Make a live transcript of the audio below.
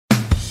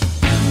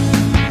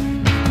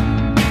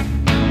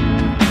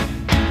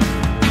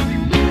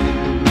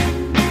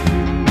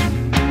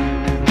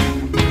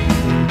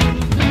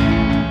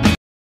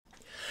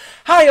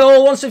Hi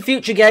all, once a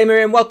future gamer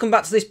and welcome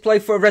back to this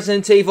playthrough of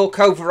Resident Evil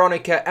Code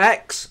Veronica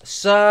X.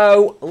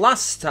 So,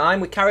 last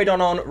time we carried on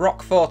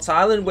Rockfort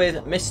Island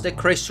with Mr.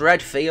 Chris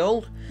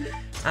Redfield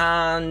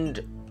and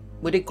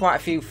we did quite a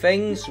few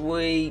things.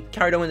 We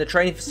carried on in the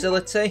training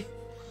facility.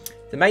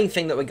 The main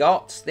thing that we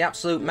got, the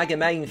absolute mega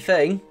main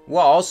thing,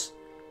 was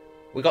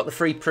we got the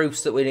 3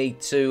 proofs that we need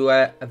to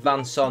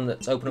advance on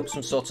that open up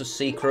some sort of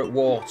secret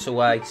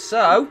waterway.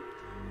 So,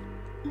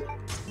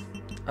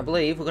 I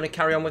believe we're going to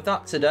carry on with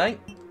that today.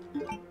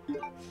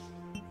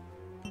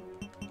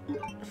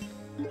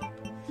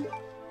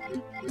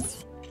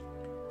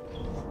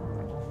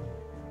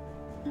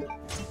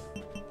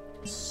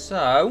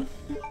 So,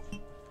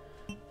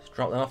 let's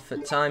drop them off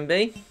at time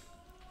being.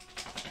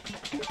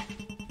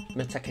 I'm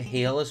going to take a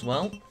heal as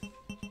well.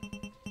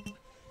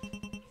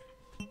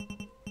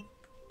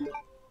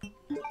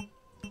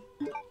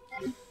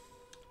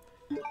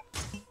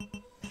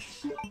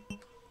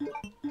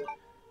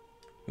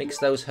 Mix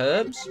those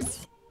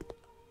herbs.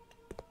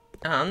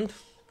 And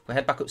we'll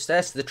head back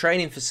upstairs to the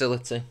training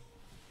facility.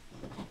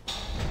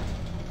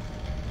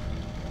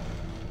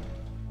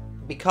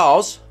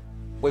 Because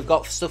we've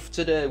got stuff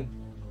to do.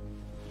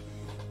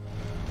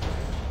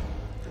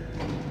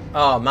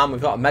 Oh man, we've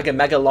got a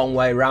mega long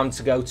way around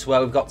to go to where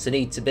we've got to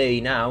need to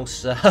be now,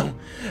 so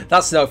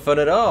that's no fun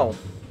at all.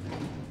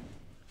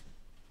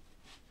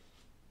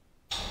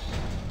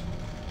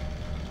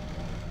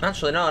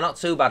 Actually, no, not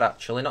too bad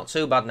actually, not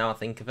too bad now I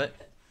think of it.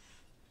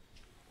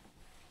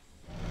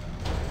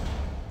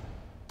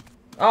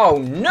 Oh,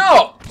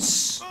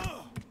 nuts!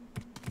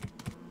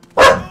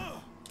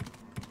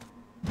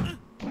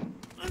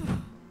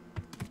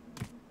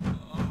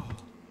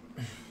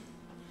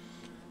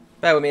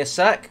 Bear with me a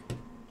sec.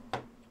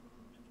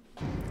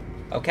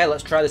 Okay,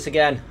 let's try this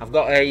again. I've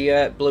got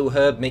a blue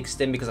herb mixed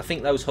in because I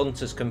think those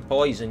hunters can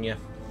poison you.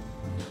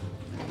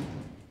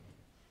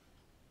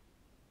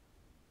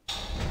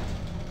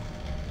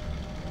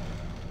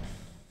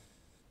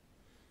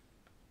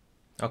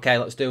 Okay,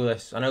 let's do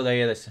this. I know they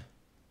hear this.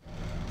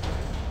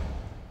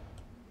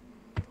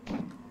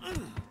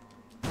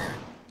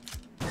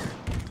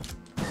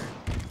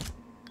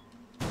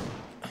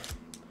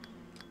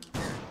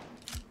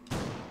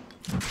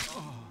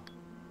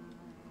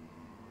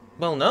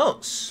 Well,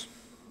 nuts.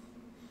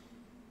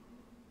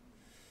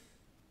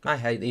 I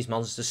hate these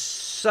monsters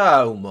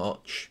so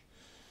much.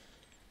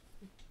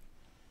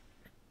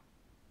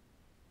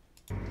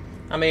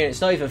 I mean,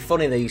 it's not even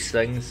funny, these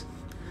things.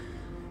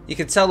 You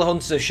can tell the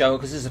hunters are showing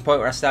because there's a point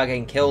where I start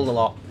getting killed a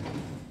lot.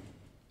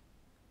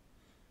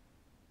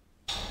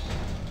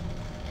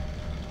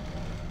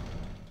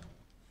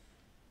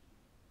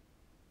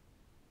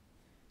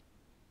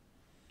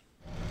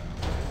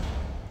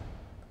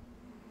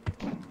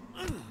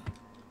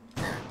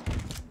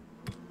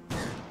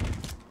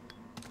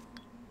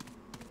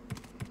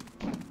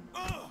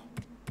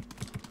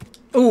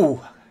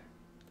 Ooh,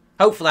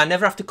 hopefully I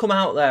never have to come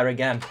out there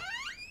again.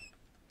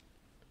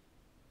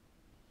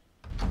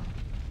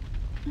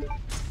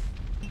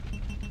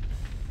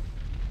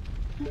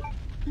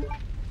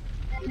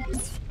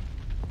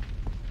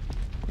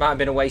 Might have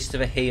been a waste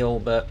of a heal,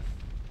 but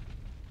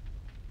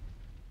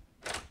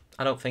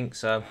I don't think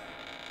so.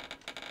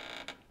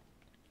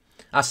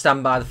 I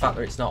stand by the fact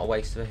that it's not a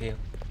waste of a heal.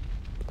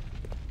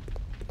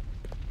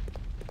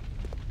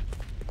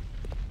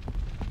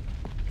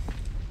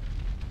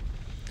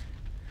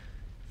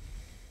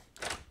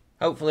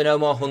 Hopefully no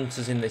more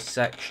hunters in this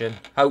section.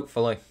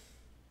 Hopefully.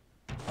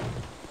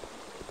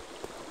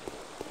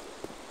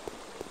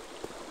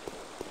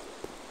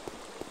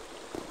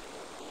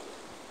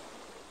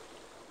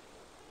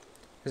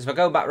 Because if I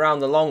go back round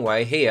the long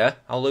way here,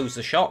 I'll lose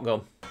the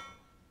shotgun.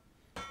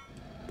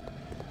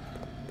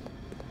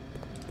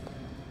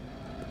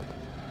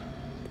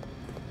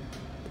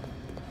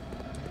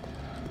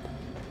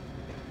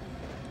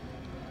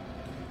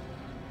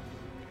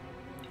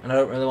 And I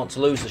don't really want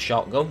to lose the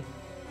shotgun.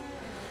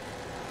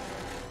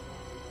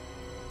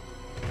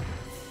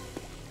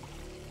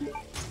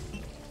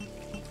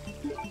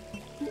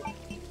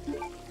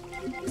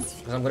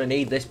 Because I'm going to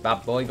need this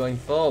bad boy going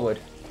forward.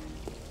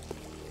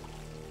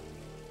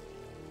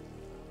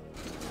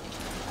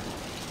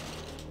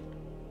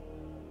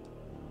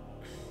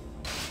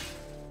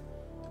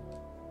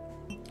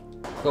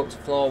 Go up to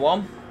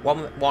floor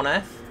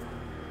 1F.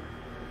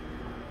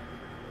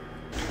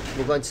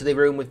 We'll go into the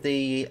room with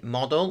the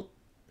model.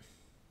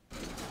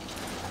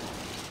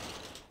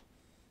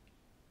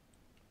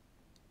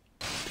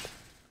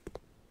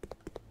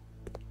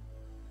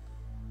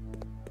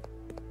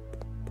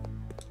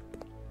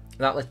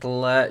 That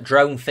little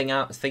drone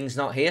thing's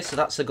not here, so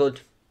that's a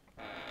good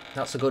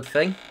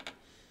thing.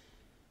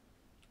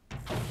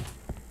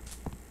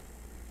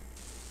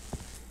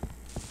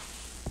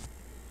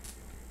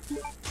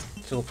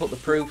 So we'll put the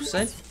proofs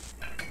in.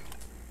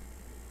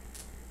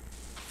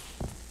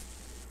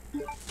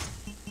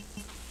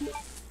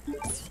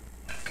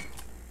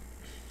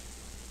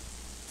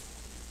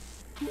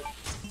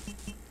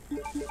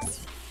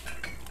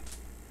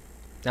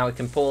 Now we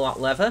can pull that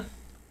lever.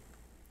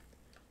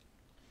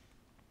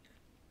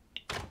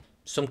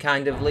 some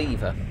kind of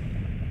lever.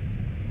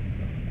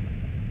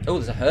 Oh,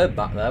 there's a herb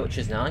back there, which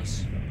is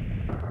nice.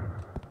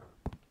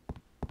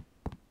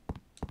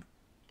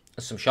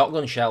 There's some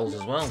shotgun shells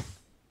as well.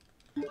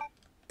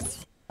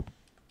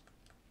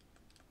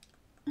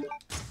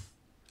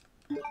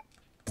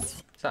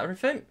 Is that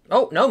everything?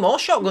 Oh, no more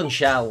shotgun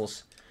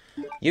shells.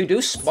 You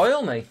do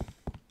spoil me.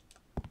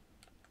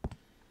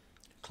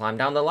 Climb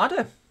down the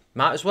ladder.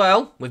 Might as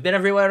well. We've been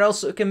everywhere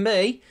else that we can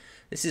be.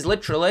 This is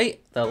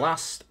literally the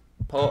last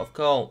port of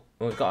call.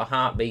 We've got a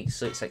heartbeat,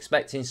 so it's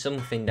expecting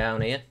something down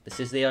here. This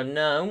is the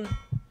unknown.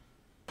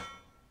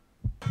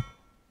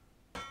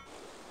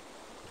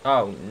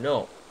 Oh,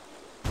 no.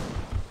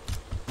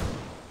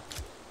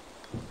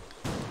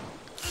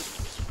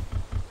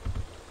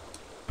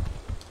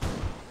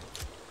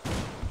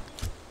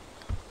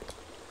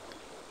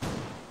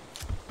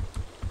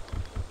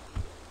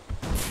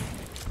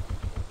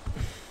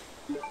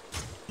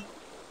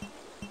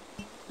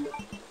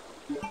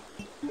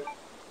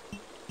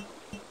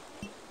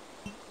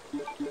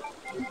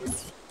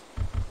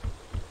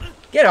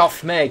 Get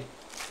off me!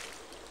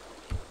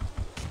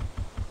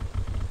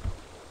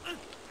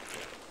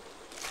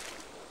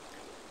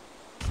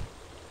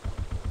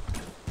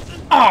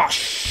 Oh,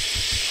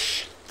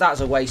 shh! That's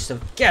a waste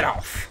of... Get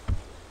off!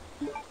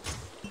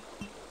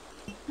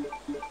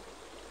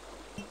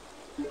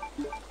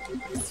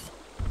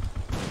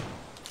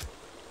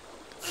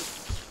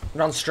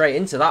 Run straight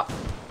into that.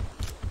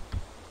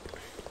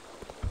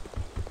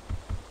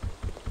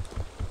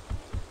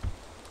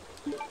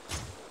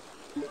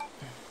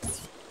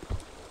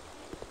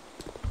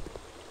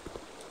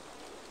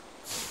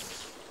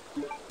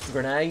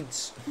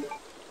 Grenades.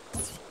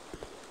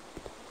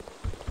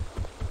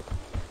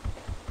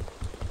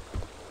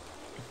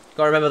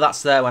 Gotta remember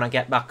that's there when I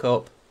get back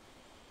up.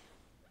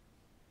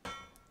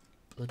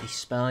 Bloody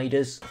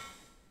spiders.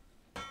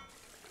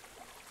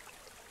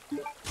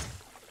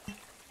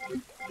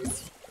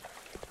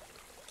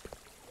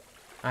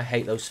 I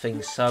hate those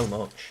things so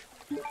much.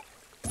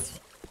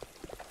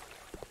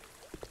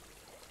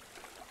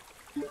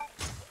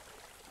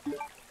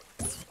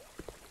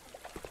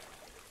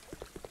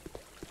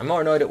 I'm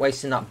more annoyed at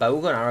wasting that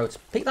bowgun arrow.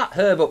 Pick that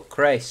herb up,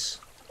 Chris.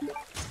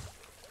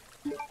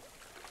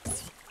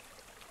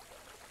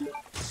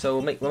 So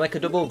we'll make a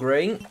double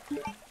green.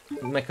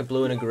 We'll make a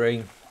blue and a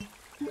green.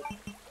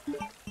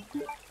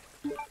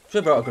 Should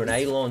have brought a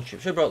grenade launcher.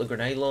 Should have brought the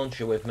grenade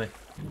launcher with me.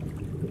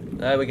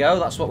 There we go.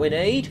 That's what we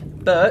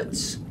need.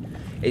 But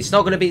it's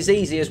not going to be as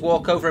easy as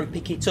walk over and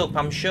pick it up,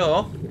 I'm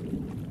sure.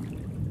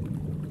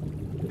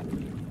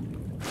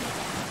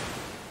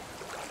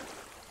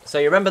 So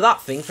you remember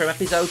that thing from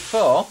episode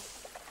 4?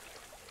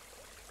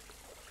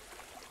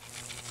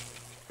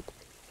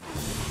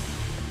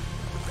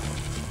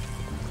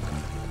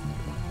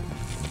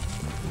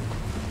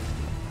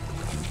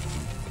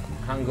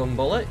 Handgun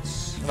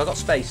bullets. Have I got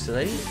space for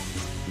these?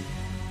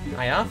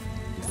 I have.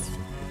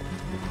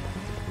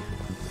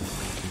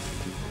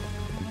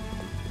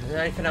 Is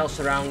there anything else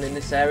around in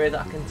this area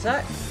that I can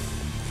take?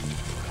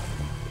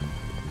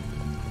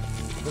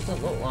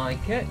 Doesn't look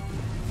like it.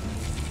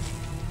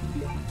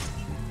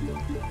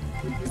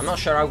 I'm not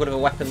sure how good of a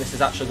weapon this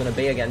is actually going to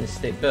be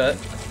against it, but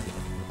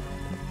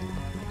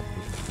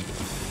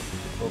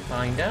we'll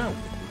find out.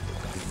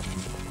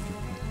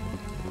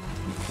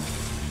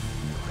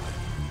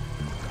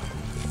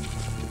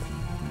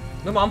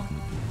 Come on.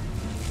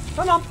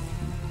 Come on.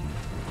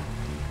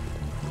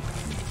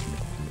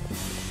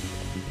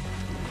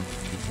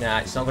 Nah,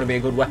 it's not going to be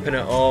a good weapon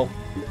at all.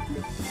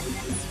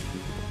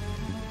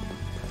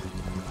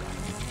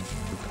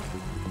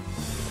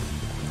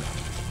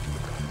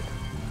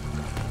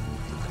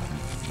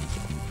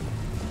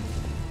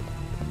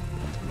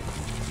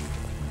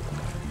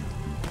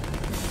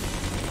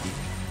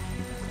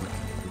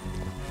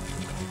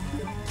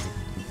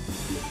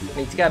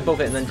 Need to get above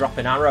it and then drop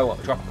an arrow,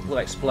 drop a couple of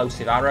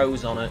explosive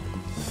arrows on it.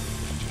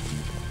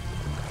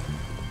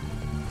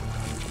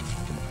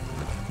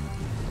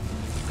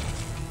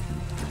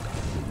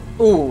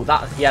 Ooh,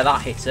 that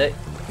hit it.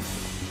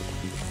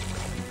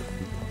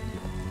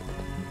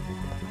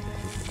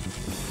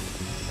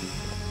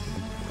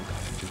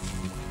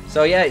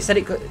 So yeah, it said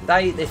it could.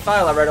 The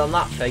file I read on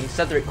that thing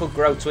said that it could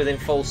grow to within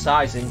full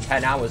size in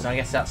 10 hours. I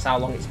guess that's how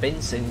long it's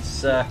been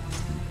since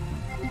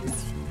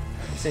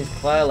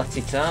Claire let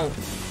it out.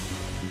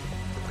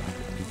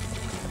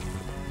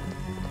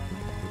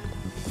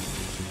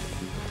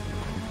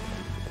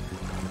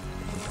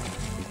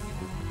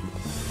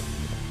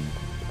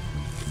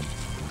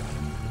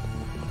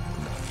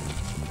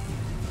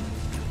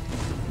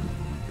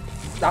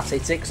 That's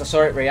it, because I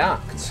saw it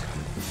react.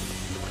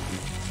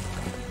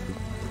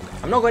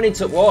 I'm not going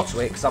into water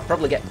with it because I'll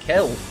probably get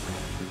killed.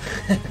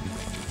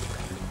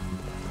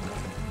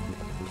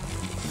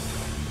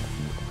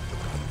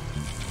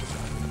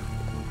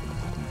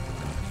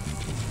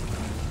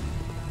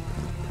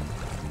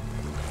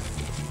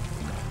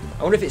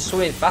 I wonder if it's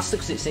swimming faster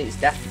because it's in its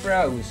death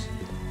throes.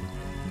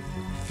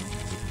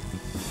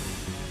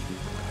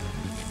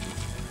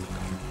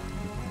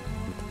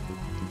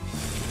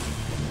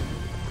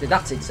 Did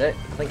that hit it?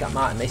 I think I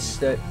might have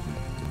missed it.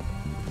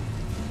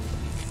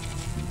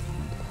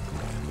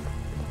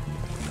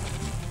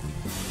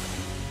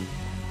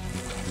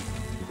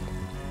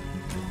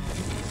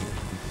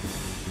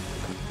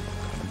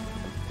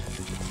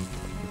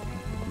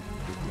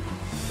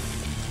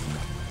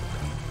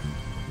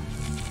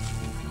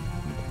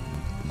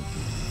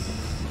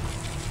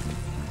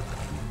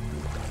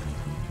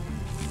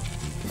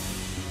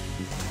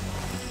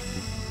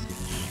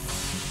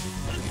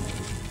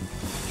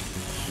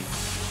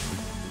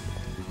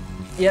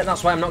 Yeah,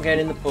 that's why I'm not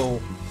getting in the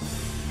pool.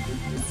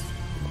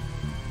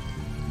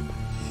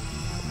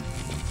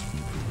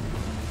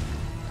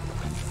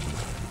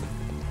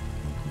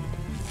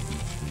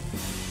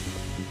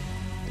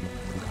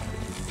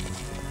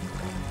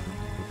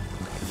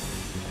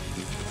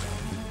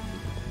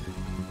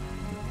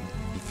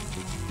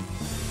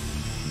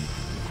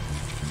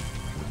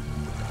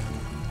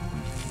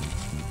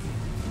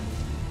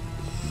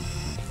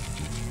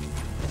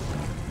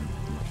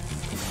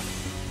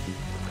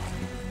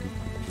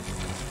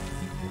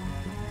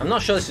 I'm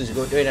not sure this is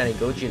doing any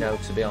good, you know,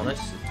 to be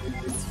honest.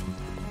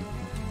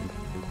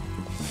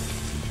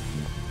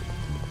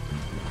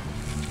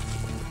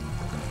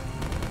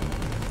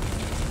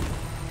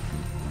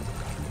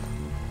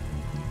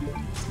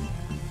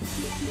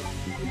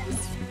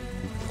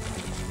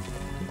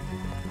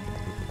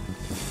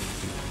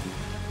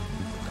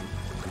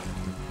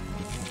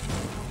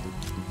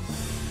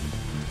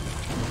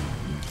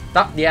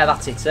 Yeah,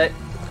 that's it.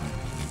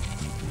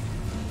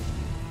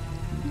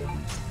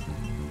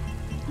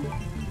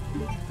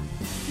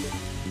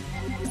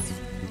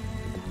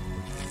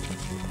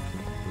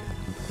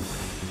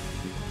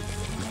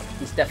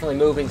 It's definitely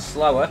moving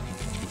slower.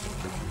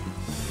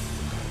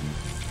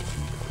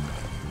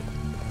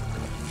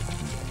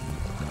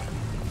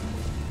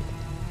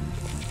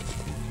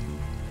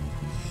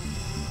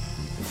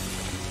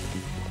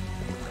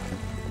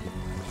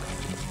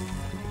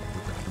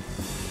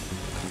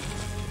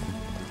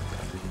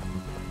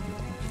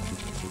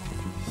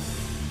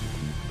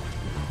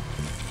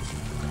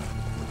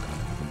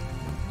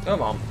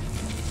 Come on.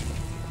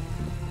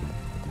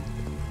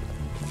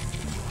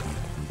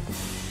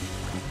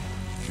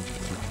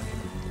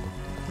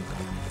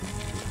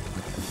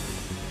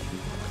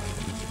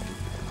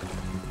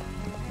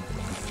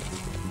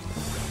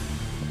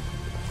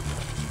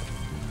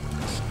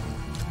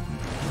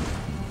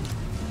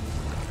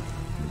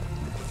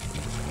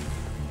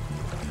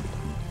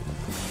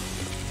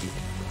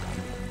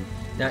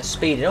 Now it's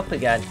speeding up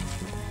again.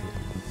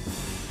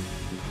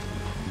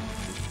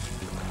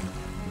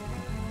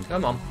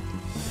 Come on.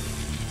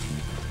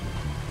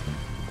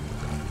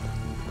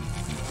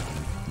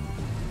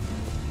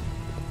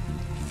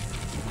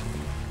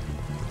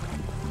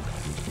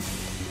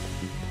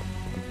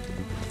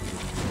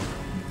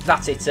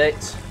 That's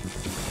it.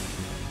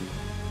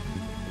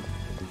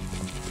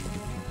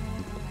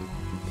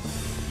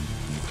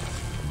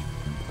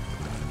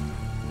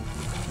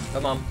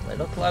 Come on, a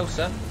little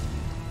closer.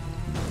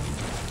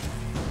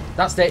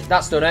 That's it,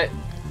 that's done it.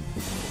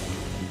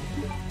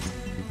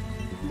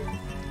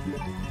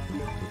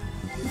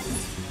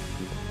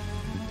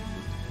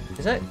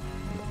 Is it?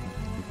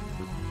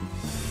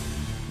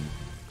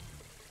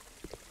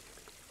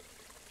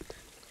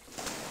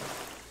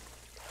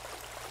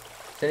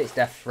 It's in its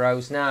death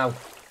throes now.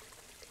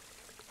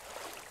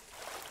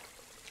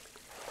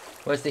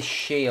 Where's this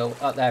shield?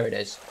 Oh, there it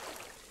is.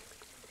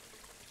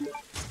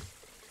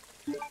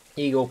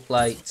 Eagle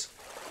plate.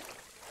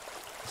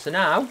 So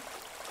now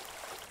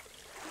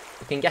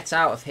we can get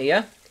out of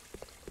here.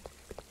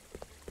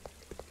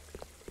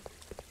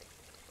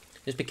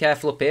 Just be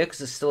careful up here because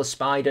there's still a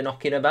spider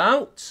knocking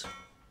about.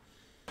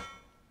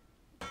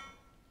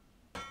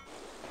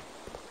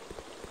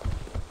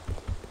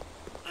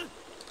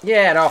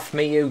 Get off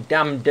me, you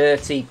damn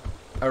dirty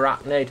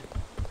arachnid.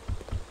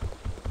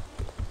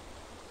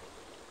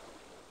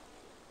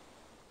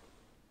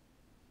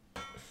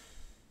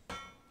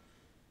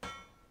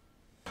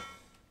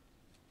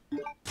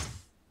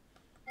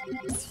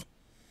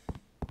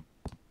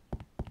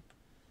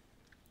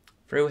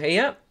 Through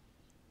here.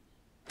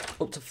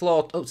 Up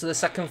to the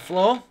second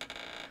floor.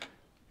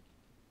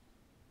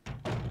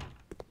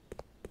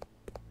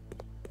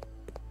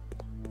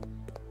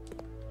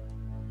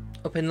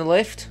 Up in the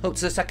lift, up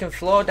to the second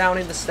floor, down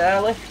in the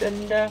stair lift,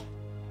 and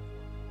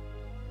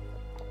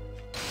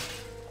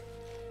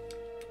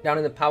down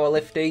in the power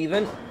lift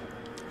even.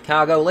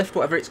 Cargo lift,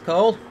 whatever it's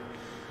called.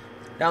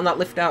 Down that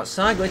lift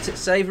outside, go into the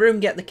save room,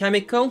 get the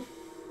chemical.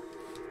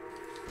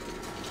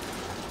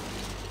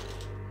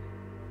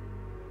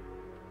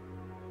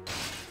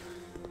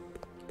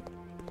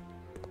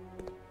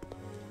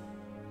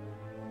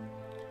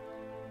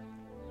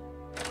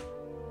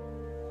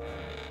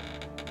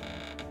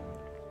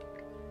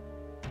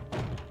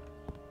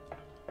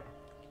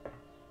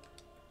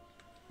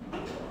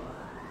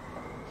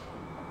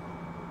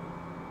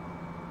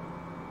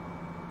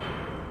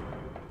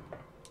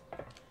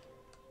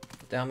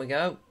 Down we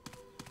go.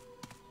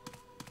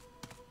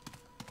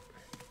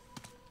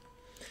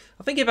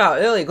 I Thinking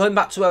about it earlier, going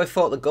back to where we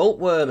fought the gulp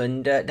worm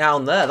and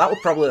down there, that was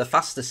probably the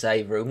faster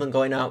save room than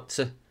going out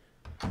to...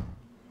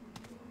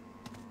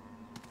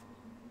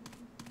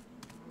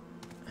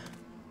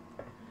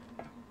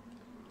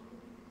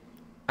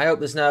 I hope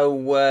there's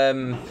no...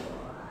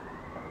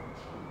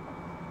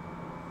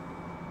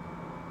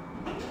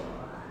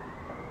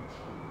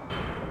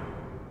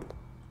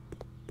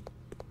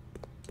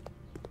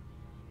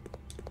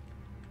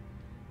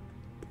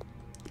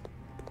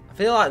 I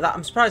feel like that.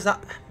 I'm surprised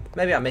that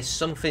maybe I missed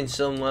something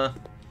somewhere.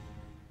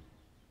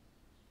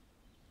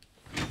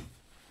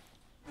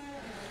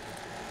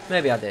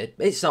 Maybe I did.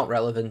 It's not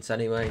relevant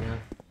anyway now.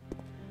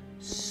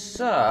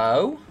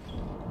 So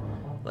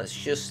let's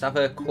just have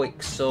a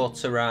quick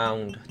sort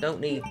around. Don't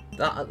need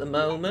that at the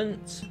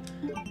moment.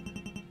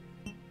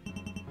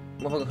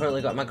 Well, I've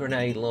currently got my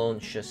grenade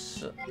launcher.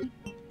 So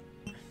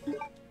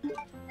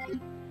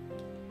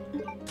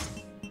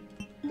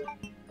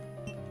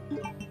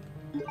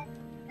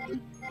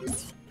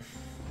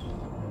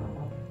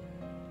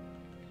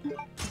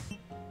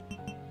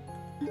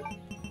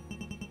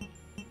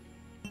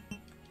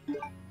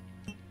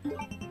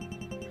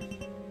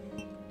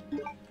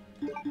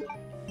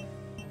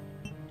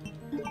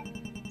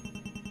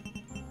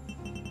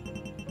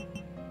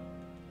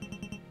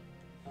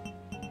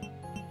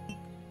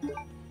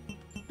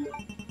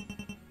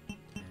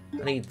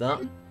I need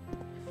that.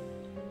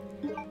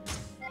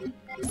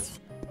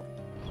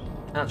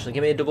 Actually,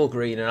 give me a double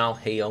green and I'll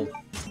heal.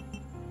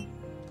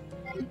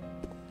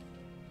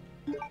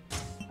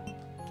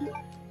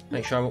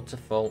 Make sure I'm up to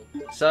full.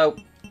 So,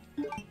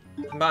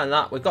 combine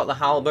that. We've got the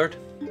halberd.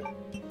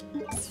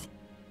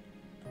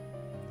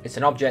 It's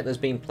an object that's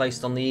been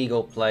placed on the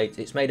eagle plate.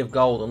 It's made of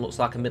gold and looks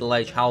like a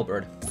middle-aged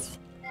halberd.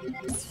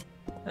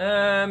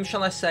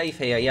 Shall I save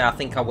here? Yeah, I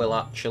think I will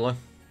actually.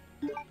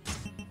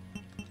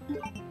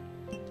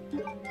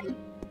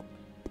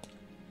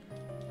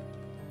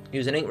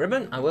 Use an ink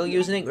ribbon. I will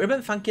use an ink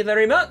ribbon. Thank you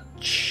very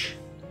much.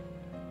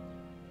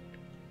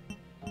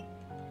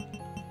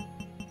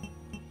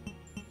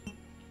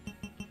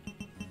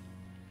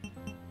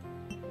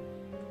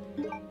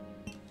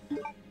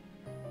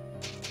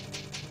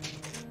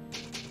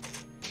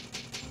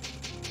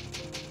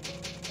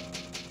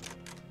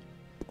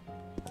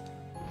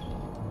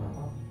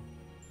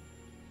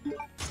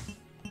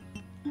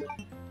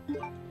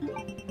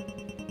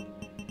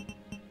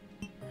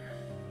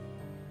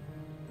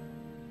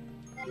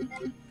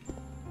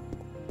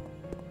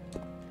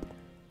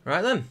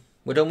 Right then,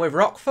 we're done with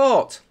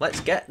Rockfort. Let's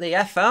get the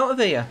F out of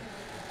here.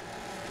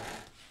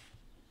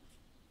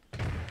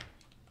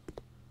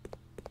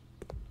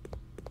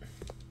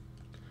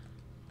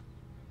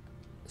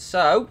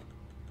 So,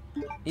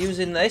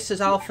 using this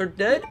as Alfred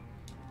did.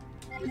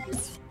 I think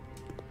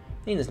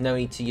there's no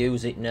need to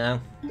use it now.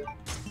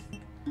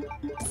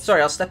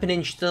 Sorry, I'll step an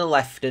inch to the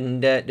left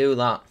and do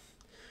that.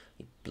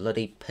 You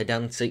bloody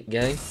pedantic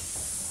game.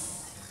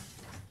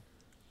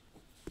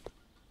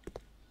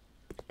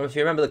 If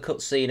you remember the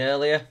cutscene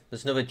earlier,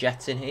 there's another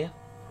jet in here.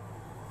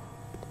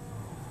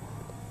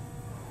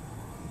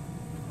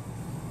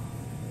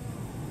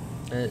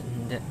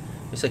 And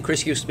we said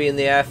Chris used to be in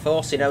the Air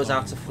Force, he knows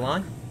how to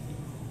fly.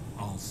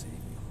 I'll save you.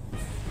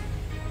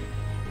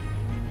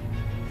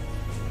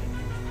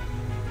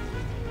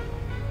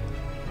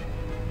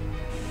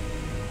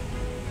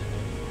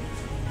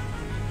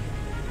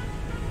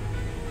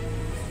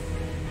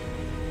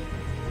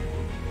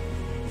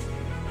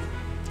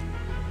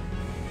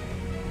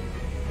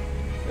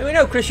 We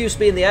know Chris used to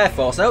be in the Air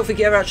Force. I don't think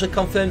he ever actually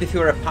confirmed if you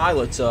were a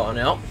pilot or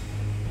not.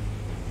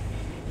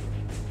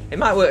 He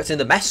might have worked in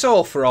the mess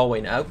hall for all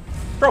we know.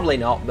 Probably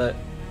not, but...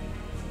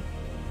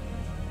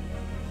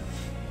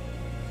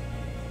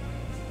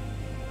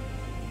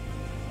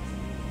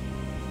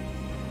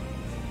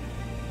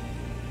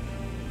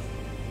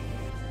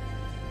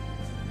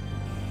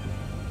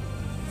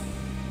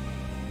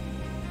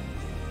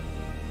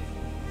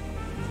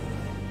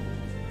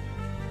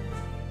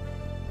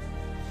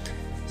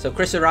 So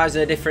Chris arrives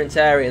in a different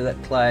area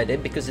that Claire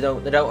did because they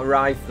don't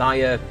arrive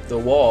via the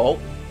wall.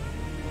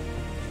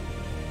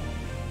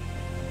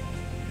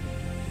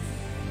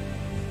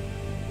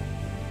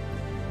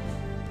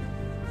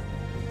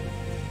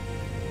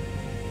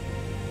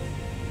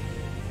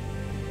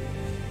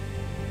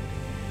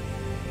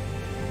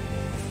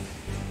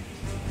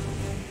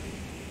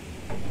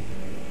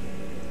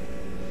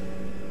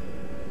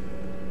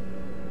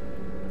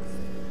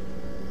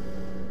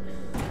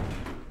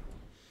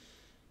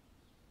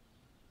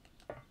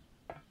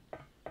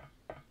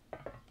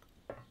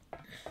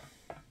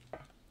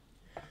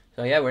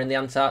 So yeah, we're in the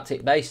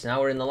Antarctic base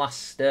now. We're in the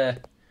last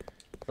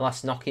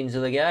knockings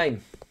of the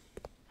game.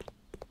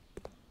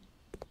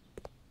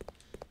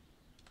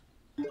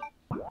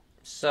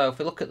 So if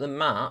we look at the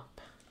map,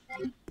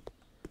 is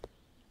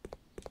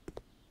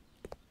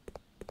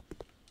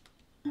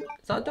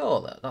that a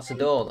door there? That's a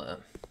door there.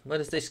 Where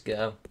does this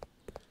go?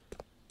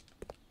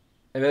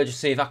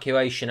 Emergency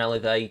evacuation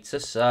elevator.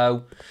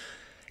 So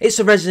it's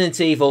a Resident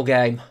Evil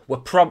game.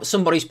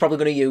 Somebody's probably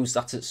going to use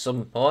that at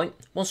some point.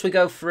 Once we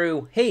go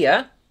through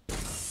here,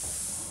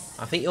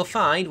 I think you'll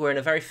find we're in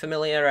a very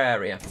familiar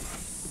area.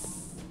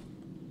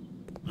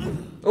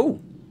 Ooh.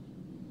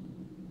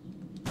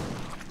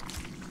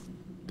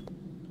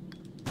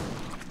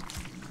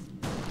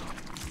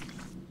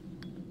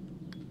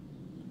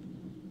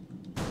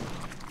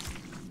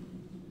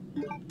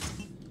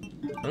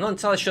 I'm not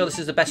entirely sure this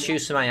is the best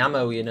use of my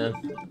ammo, you know.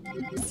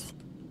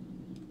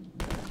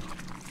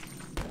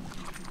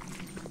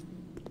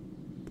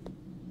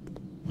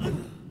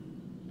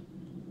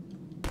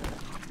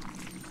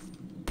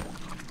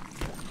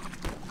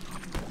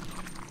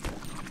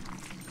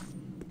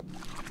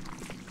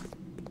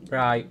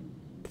 Right.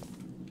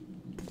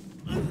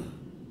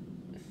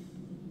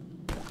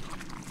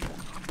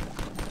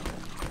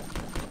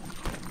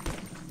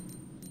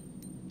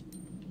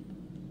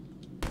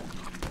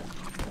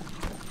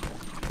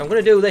 If I'm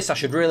going to do this, I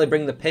should really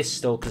bring the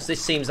pistol, because that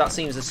seems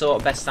the sort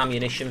of best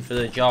ammunition for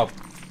the job.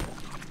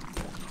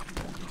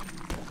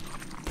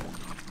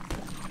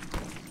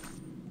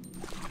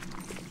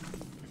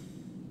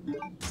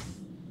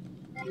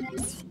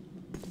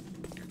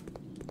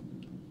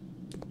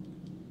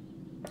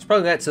 It's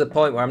probably going to get to the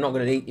point where I'm not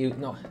going to eat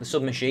the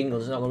submachine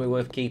gun's not going to be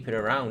worth keeping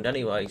around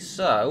anyway,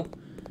 so...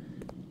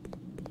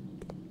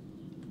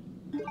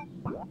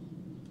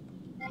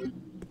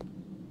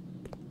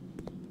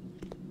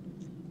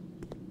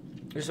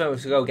 Just want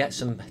to go get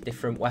some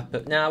different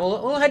weapons. Now,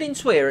 we'll head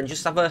into here and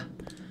just have a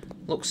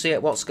look-see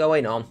at what's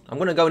going on. I'm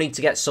going to go need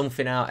to get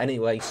something out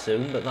anyway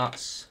soon, but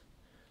that's...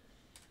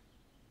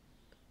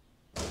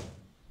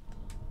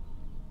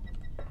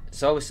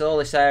 So obviously all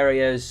this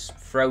area's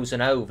frozen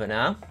over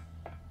now.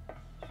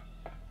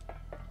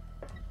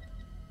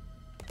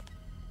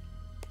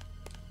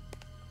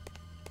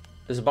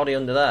 There's a body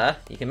under there.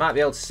 You might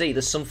be able to see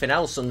there's something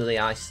else under the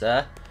ice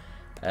there.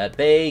 A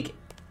big...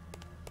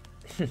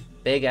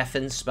 big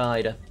effing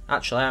spider.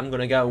 Actually, I'm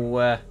going to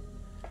go...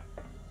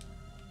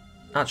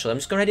 Actually, I'm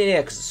just going to head in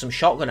here because there's some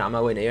shotgun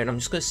ammo in here. And I'm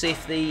just going to see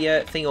if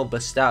the thing will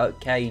burst out of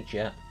the cage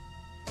yet.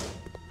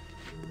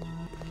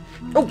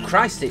 Oh,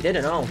 Christ, it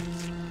didn't all.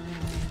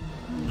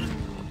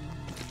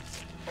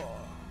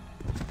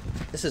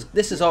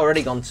 This has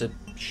already gone to...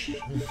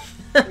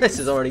 This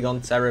has already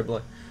gone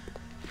terribly.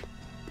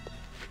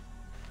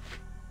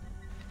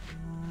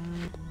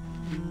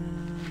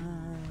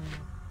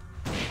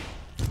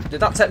 Did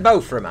that take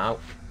both of them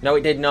out? No,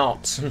 it did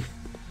not.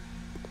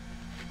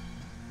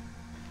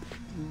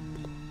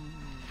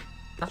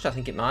 Actually, I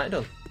think it might have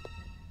done.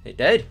 It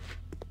did.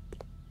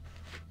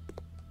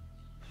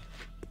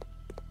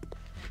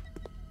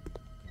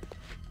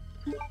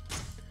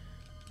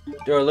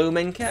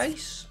 Duralumin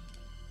case.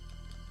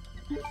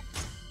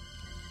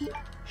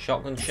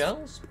 Shotgun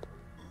shells.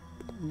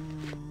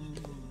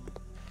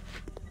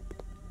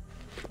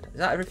 Is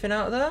that everything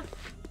out of there?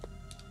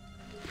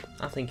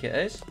 I think it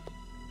is.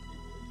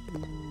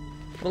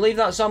 We'll leave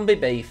that zombie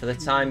be for the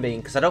time being,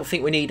 because I don't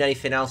think we need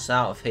anything else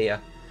out of here.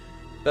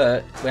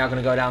 But we are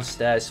going to go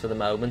downstairs for the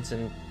moment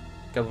and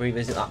go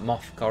revisit that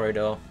moth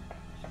corridor.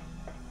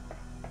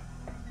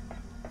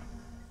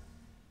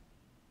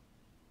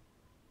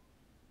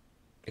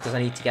 Because I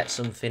need to get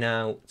something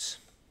out.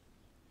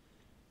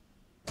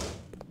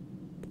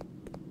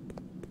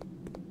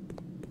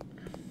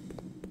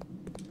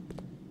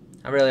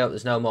 I really hope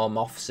there's no more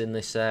moths in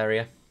this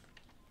area.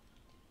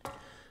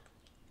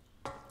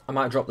 I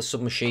might drop the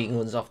submachine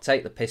guns off,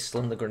 take the pistol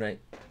and the grenade.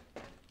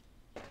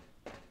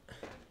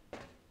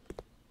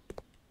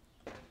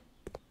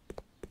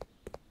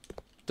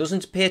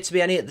 Doesn't appear to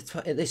be any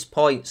at this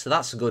point, so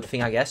that's a good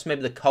thing, I guess.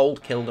 Maybe the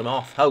cold killed them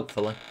off,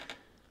 hopefully.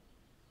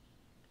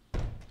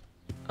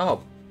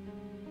 Oh.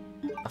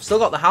 I've still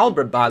got the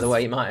halberd, by the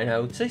way, you might have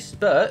noticed,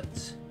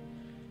 but...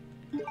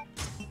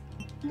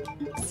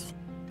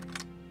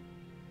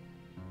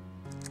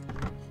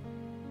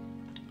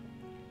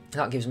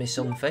 that gives me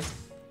something.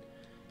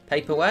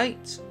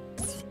 Paperweight.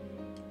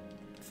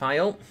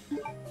 File.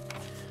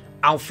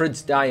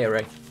 Alfred's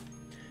diary.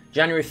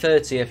 January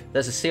 30th.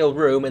 There's a sealed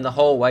room in the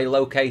hallway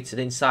located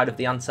inside of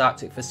the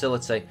Antarctic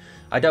facility.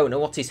 I don't know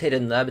what is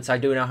hidden there, but I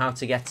do know how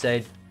to get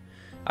in.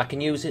 I can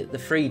use the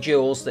 3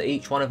 jewels that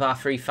each one of our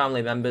 3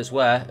 family members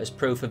wear as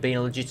proof of being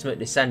a legitimate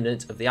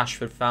descendant of the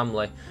Ashford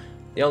family.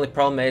 The only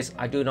problem is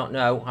I do not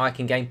know how I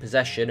can gain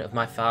possession of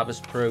my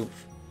father's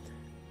proof.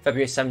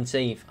 February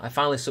 17th. I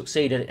finally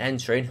succeeded in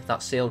entering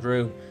that sealed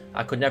room.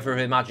 I could never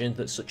have imagined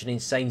that such an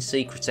insane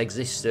secret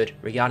existed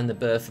regarding the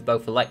birth of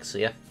both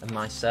Alexia and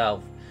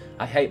myself.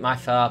 I hate my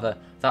father,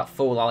 that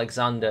fool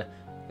Alexander.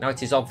 Now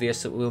it is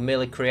obvious that we were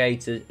merely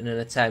created in an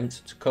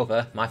attempt to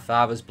cover my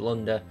father's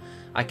blunder.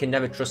 I can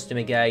never trust him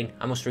again.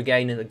 I must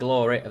regain the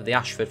glory of the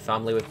Ashford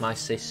family with my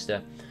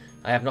sister.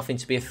 I have nothing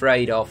to be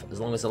afraid of as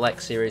long as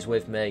Alexia is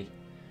with me.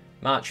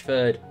 March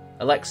 3rd.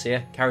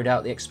 Alexia carried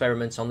out the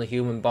experiment on the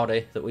human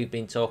body that we've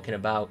been talking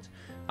about.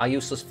 Our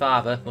useless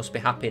father must be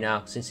happy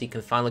now, since he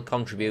can finally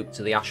contribute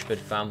to the Ashford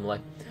family.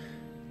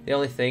 The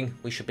only thing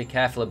we should be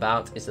careful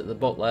about is that the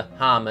butler,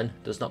 Harmon,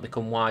 does not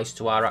become wise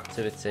to our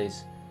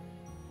activities.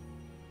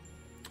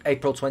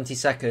 April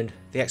 22nd.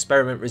 The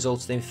experiment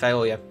resulted in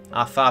failure.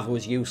 Our father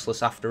was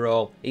useless after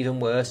all. Even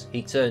worse,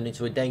 he turned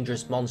into a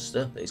dangerous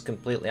monster that is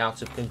completely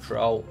out of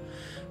control.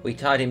 We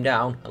tied him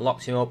down and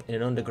locked him up in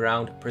an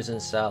underground prison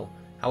cell.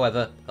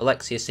 However,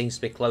 Alexia seems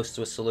to be close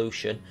to a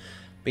solution.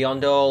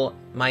 Beyond all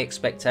my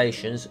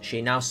expectations,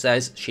 she now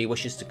says she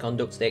wishes to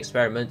conduct the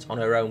experiment on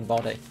her own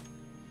body.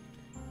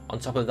 On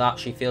top of that,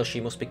 she feels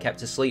she must be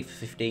kept asleep for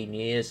 15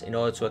 years in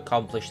order to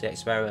accomplish the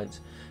experiment.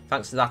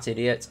 Thanks to that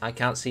idiot, I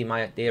can't see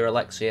my dear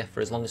Alexia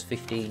for as long as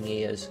 15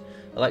 years.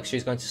 Alexia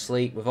is going to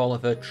sleep with all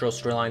of her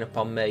trust relying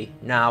upon me.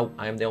 Now,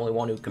 I am the only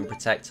one who can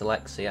protect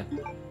Alexia.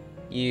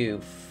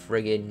 You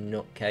friggin'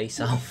 nutcase,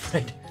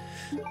 Alfred.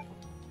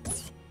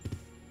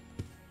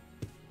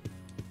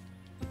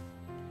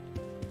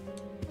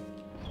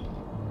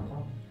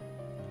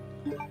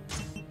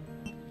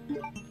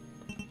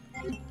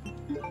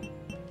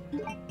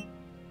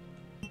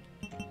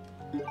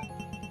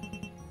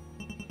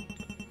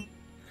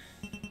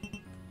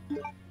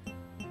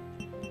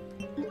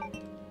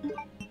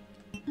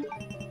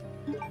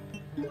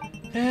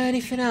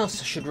 Anything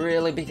else I could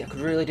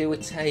really do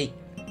with take?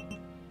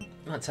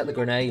 I might take the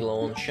grenade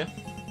launcher.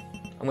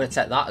 I'm going to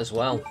take that as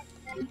well.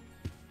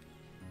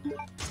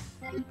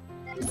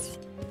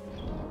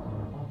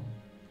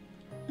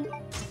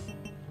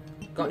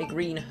 Got any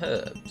green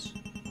herbs?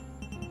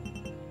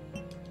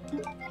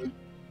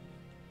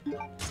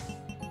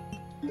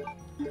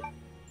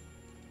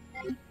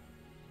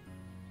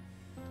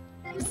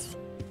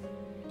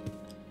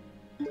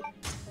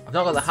 I've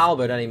not got the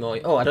Halberd anymore.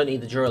 Oh, I don't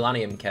need the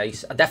duralanium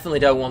case. I definitely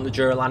don't want the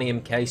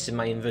duralanium case in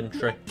my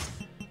inventory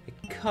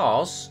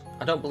because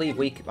I don't believe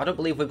we've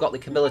got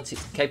the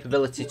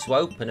capability to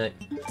open it.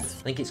 I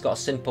think it's got a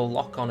simple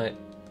lock on it.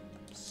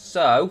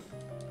 So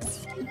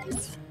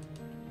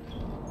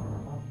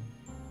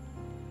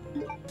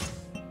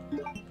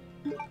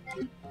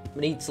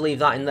we need to leave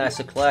that in there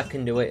so Claire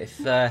can do it if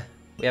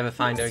we ever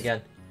find her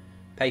again.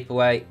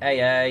 Paperweight,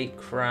 AA,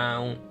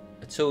 crown,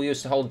 a tool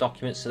used to hold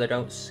documents so they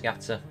don't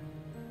scatter.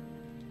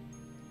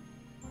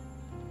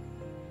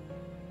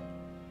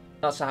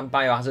 That's a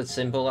biohazard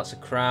symbol, that's a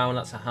crown,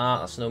 that's a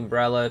heart, that's an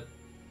umbrella,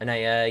 an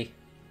AA.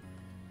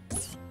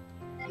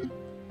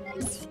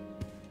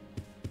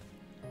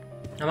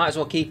 I might as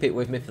well keep it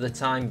with me for the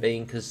time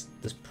being because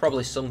there's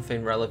probably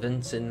something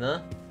relevant in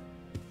there.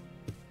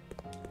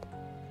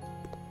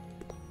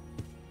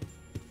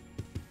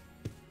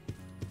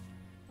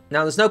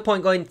 Now there's no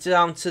point going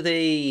down to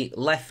the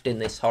left in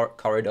this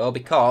corridor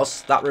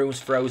because that room's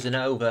frozen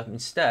over.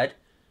 Instead,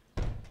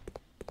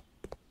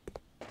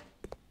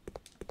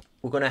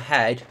 we're going to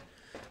head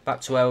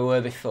back to where we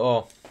were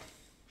before.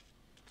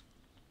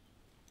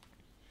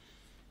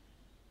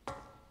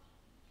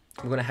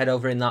 We're going to head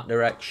over in that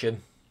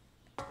direction.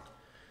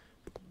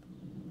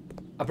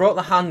 I brought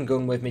the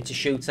handgun with me to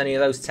shoot any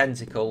of those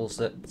tentacles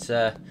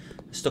that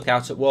stuck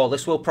out at wall.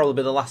 This will probably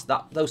be the last.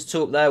 Those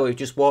two up there we've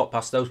just walked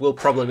past, those will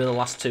probably be the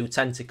last two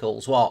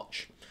tentacles.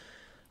 Watch.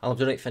 I'll have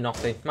done it for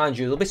nothing. Mind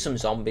you, there'll be some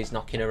zombies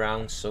knocking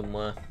around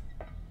somewhere.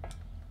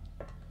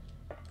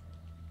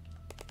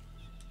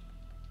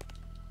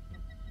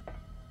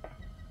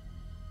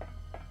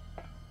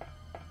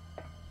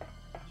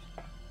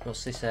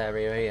 What's this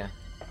area here?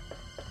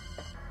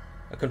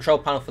 A control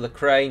panel for the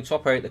crane. To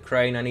operate the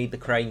crane, I need the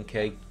crane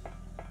key.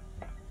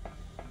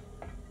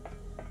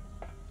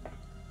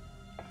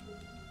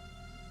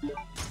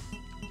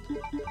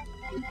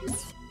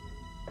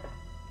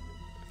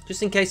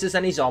 Just in case there's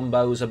any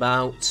zombos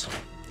about,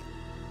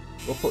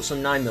 we'll put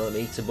some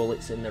 9mm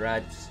bullets in their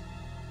heads.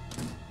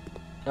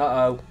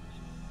 Uh-oh.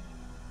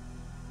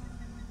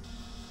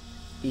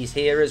 He's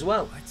here as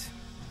well. What?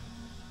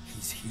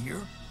 He's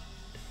here?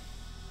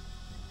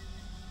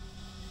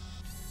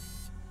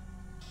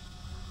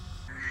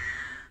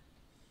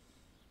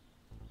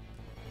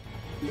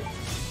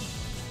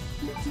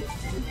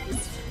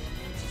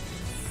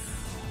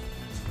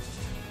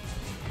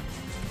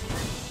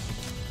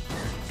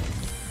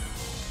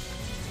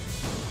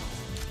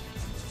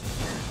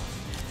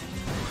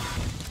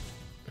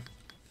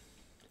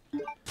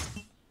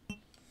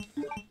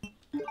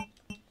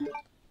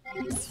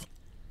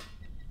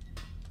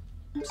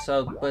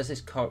 So where's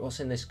this? What's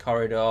in this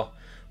corridor?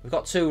 We've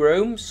got two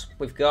rooms.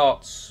 We've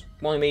got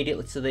one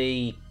immediately to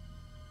the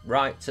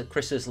right, to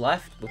Chris's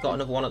left. We've got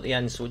another one at the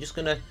end. So we're just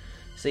gonna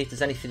see if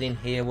there's anything in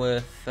here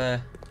worth.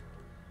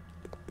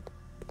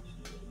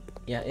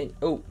 Yeah.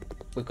 Oh,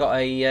 we've got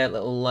a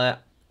little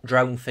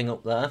drone thing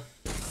up there.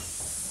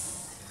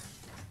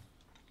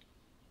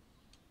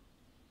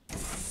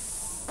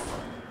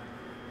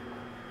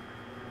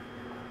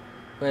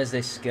 Where's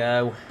this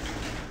go?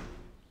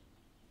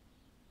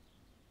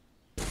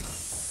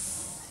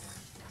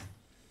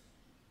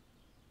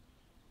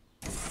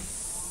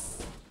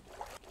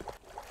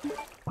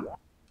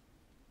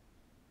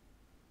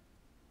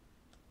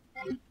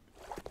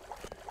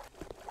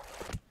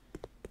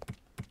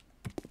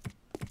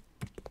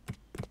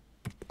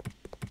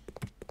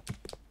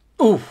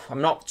 Oof, I'm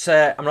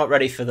not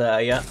ready for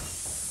there yet.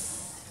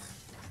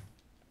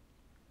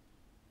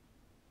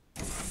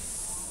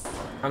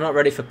 I'm not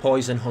ready for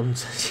poison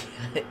hunters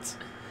yet.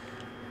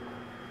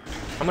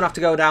 I'm gonna have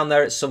to go down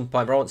there at some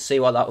point, but I want to see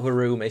what that other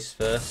room is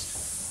first.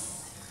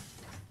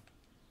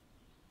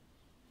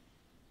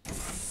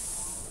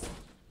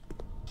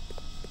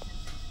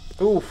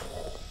 Oof.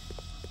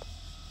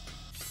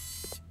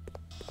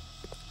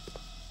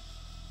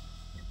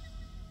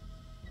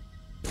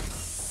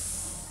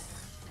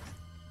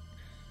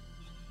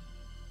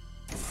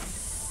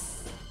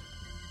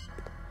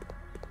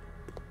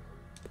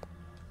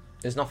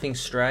 There's nothing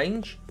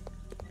strange.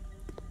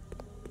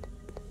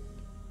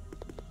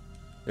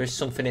 There is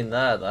something in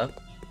there, though.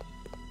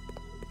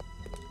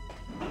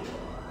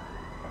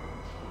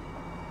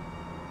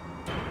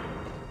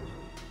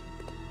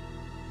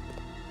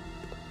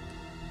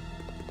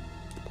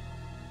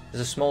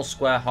 There's a small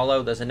square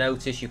hollow. There's a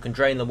notice. You can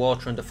drain the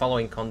water under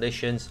following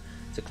conditions.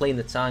 To clean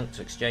the tank,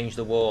 to exchange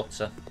the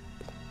water.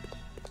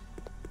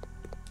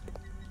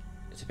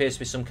 It appears to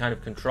be some kind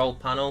of control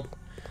panel.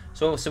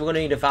 So we're going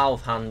to need a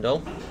valve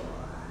handle.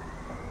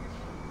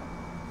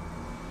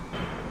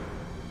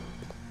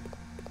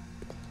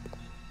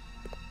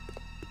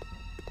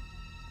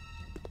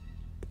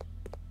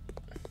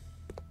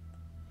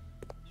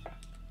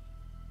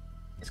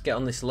 Let's get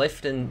on this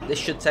lift, and this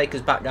should take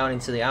us back down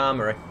into the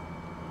armoury.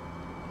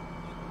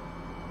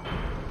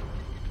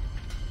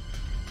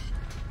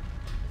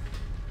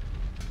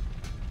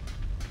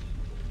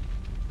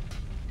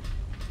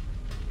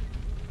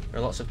 There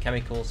are lots of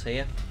chemicals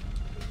here.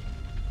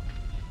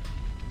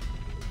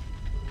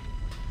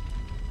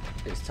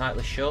 It's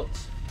tightly shut.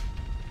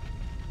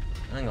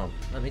 Hang on,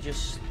 let me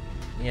just...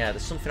 Yeah,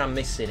 there's something I'm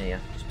missing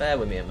here. Just bear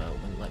with me a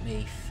moment, let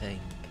me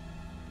think.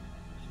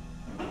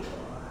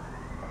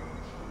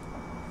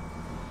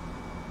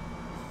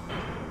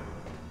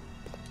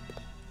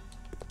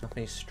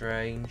 Nothing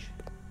strange.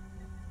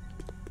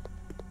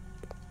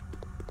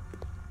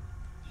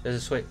 There's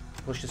a switch.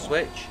 Push the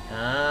switch.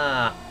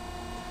 Ah!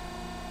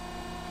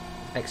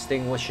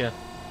 Extinguisher.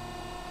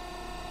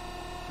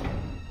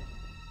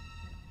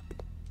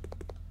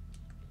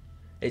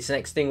 It's an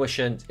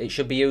extinguisher. It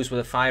should be used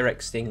with a fire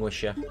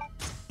extinguisher.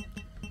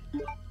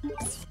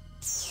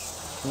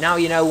 Now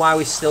you know why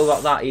we still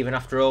got that even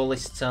after all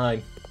this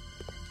time.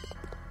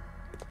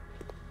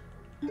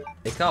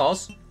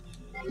 Because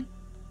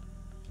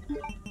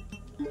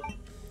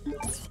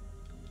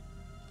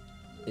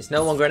it's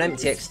no longer an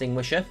empty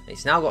extinguisher.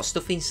 It's now got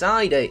stuff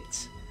inside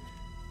it.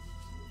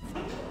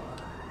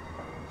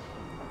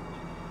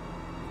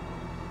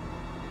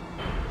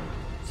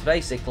 So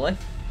basically,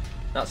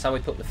 that's how we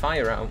put the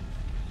fire out.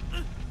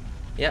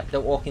 Yep,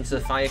 don't walk into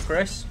the fire,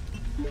 Chris.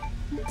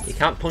 You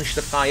can't punch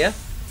the fire.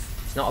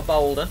 It's not a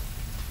boulder.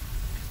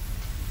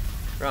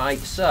 Right,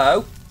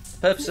 so the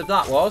purpose of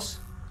that was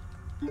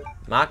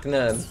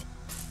Magnum.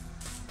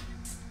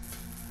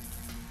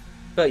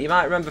 But you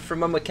might remember from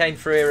when we came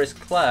through here as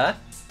Claire.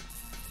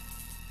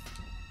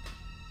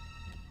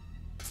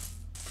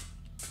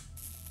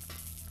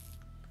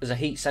 There's a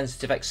heat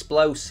sensitive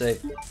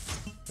explosive.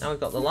 Now we've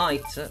got the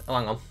lighter. Oh,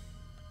 hang on.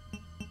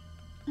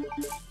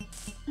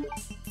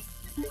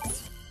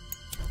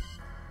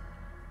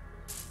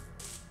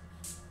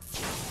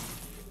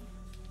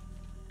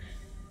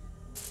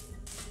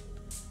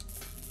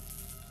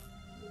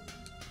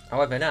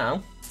 However,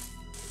 now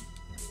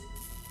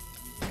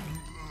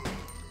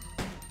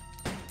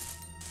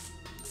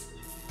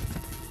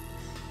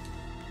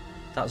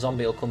that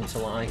zombie will come to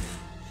life.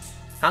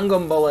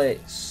 Handgun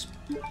bullets.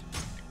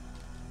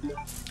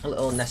 A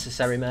little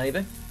unnecessary,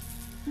 maybe.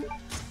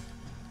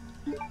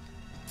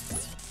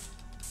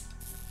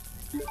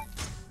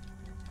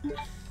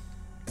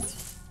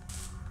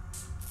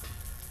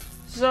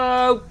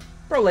 So,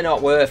 probably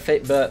not worth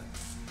it, but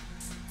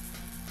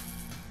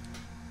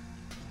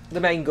the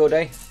main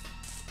goodie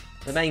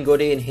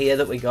in here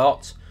that we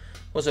got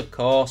was, of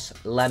course,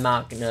 Le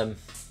Magnum,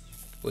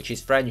 which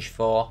is French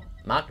for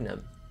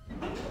Magnum.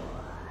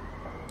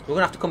 We're going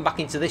to have to come back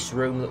into this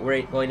room that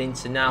we're going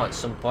into now at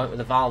some point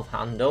with a valve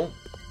handle.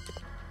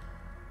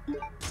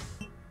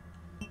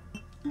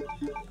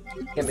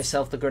 Get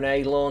myself the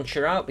grenade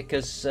launcher out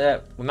because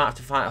we might have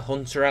to fight a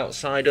hunter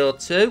outside or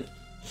two.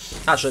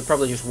 Actually,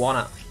 probably just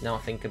one, now I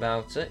think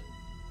about it.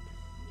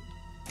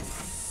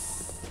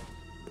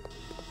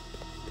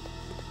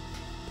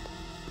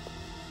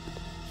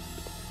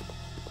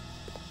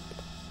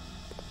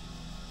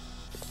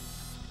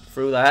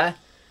 Through there.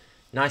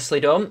 Nicely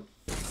done.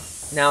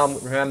 Now,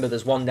 remember,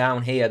 there's one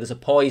down here. There's a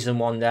poison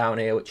one down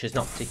here, which is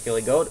not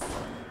particularly good.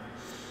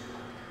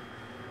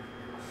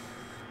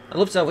 I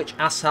love to know which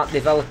asshat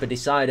developer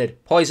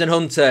decided. Poison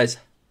hunters.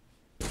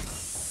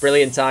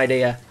 Brilliant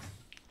idea.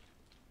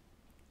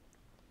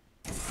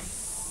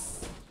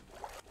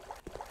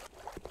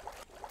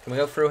 Can we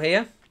go through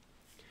here?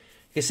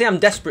 You can see I'm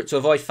desperate to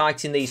avoid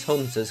fighting these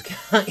hunters,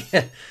 can't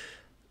you?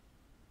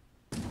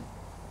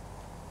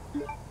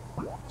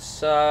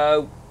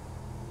 So...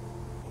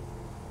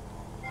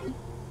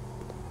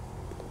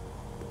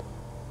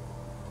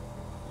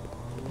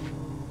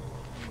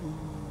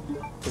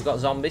 we've got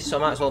zombies, so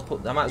I might as well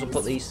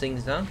put these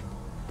things down.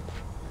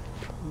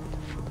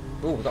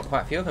 Ooh, we've got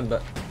quite a few of them,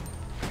 but...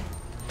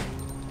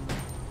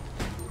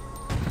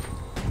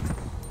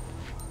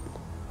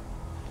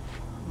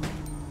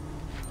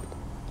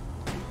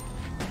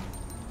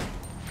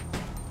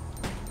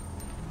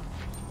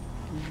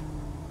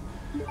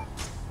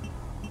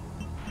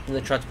 And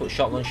they tried to put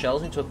shotgun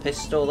shells into a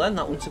pistol then.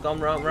 That wouldn't have gone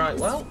right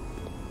well.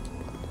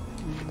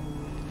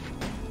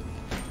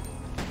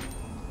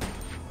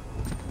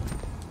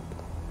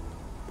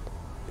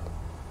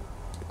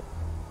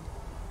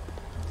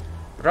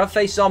 I'd rather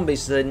face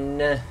zombies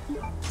than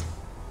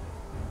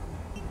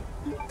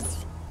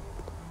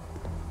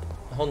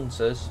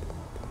hunters.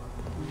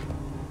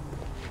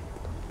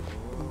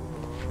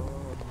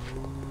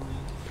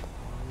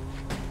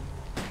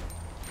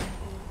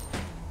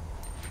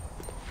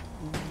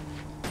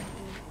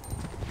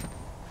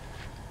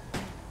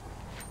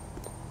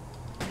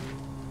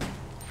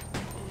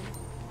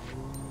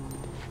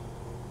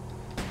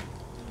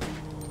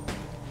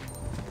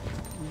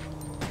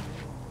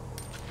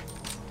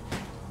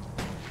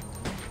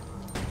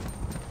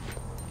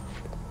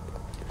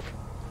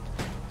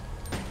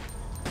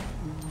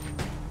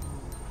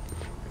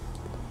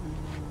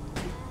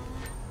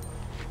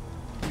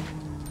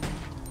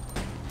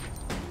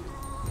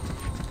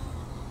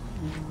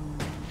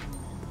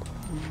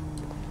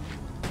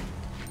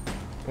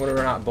 I'm gonna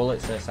run out of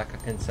bullets in a sec, I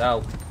can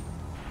tell.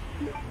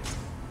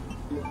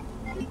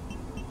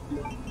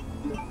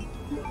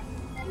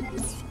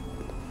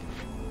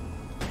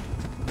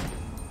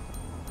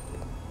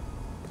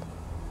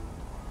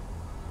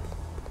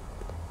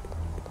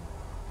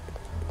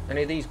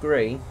 Any of these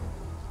green?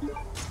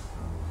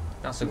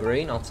 That's a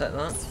green, I'll take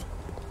that.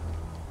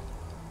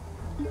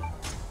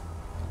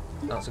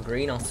 That's a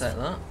green, I'll take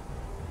that.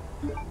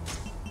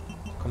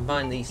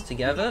 Combine these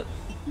together.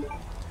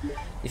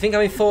 You think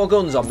having 4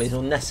 guns on me is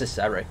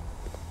unnecessary?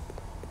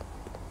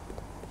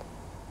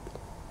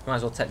 Might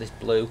as well take this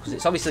blue, because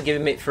it's obviously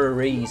giving me it for a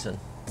reason.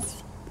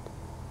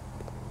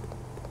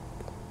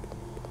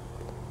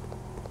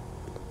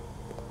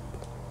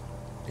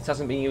 It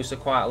hasn't been used for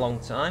quite a long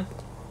time.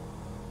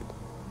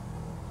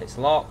 It's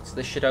locked.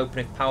 This should open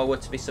if power were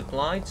to be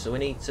supplied, so we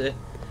need to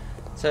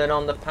turn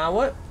on the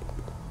power.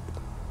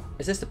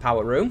 Is this the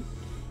power room?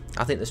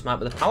 I think this might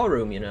be the power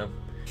room, you know.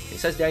 It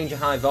says danger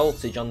high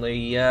voltage on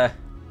the...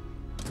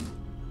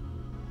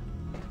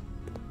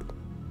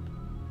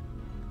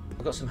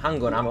 We've got some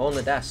handgun ammo on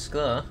the desk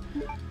there.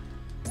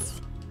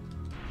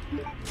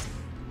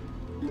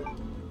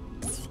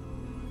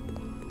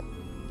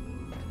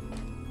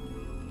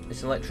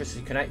 This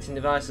electricity connecting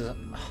devices.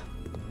 Oh,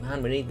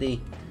 man, we need the...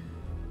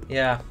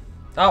 Yeah.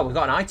 Oh, we've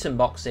got an item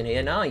box in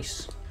here.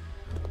 Nice.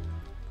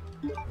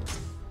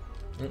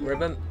 Ink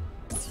ribbon.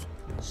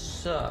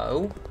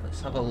 So,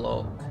 let's have a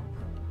look.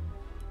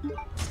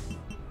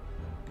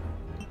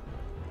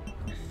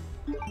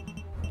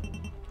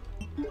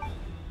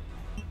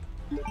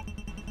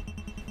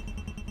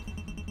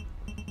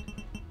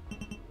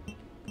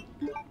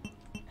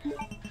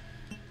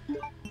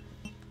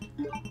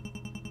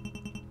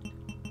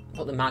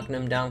 Put the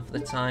Magnum down for the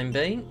time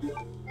being.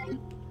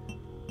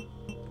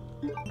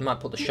 I might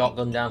put the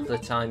shotgun down for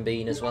the time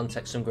being as well and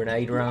take some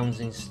grenade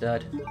rounds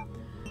instead.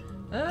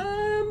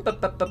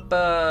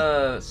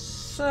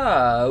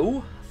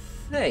 So,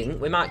 I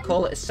think we might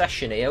call it a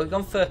session here. We've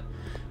gone for...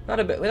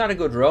 We had a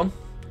good run.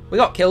 We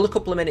got killed a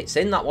couple of minutes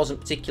in. That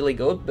wasn't particularly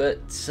good, but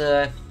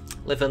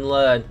live and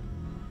learn.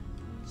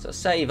 So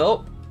save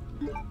up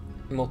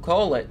and we'll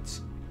call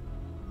it.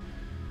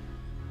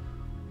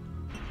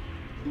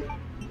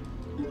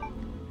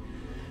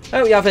 I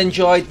hope you have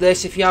enjoyed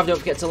this. If you have, don't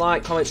forget to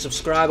like, comment,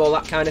 subscribe, all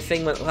that kind of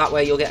thing. That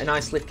way you'll get a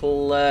nice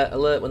little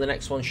alert when the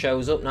next one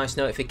shows up. Nice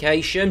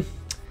notification.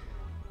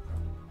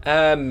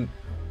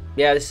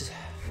 Yeah,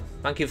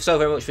 thank you so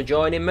very much for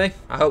joining me.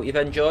 I hope you've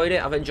enjoyed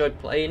it. I've enjoyed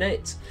playing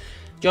it.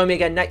 Join me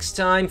again next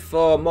time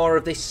for more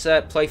of this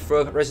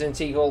playthrough of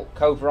Resident Evil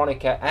Code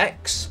Veronica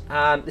X.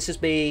 This has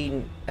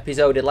been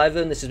episode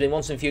 11. This has been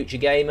Once and Future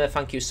Gamer.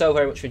 Thank you so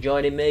very much for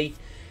joining me.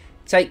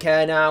 Take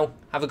care now.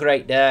 Have a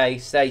great day.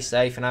 Stay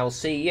safe, and I will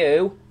see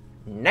you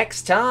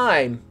next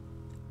time.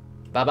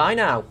 Bye-bye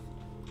now.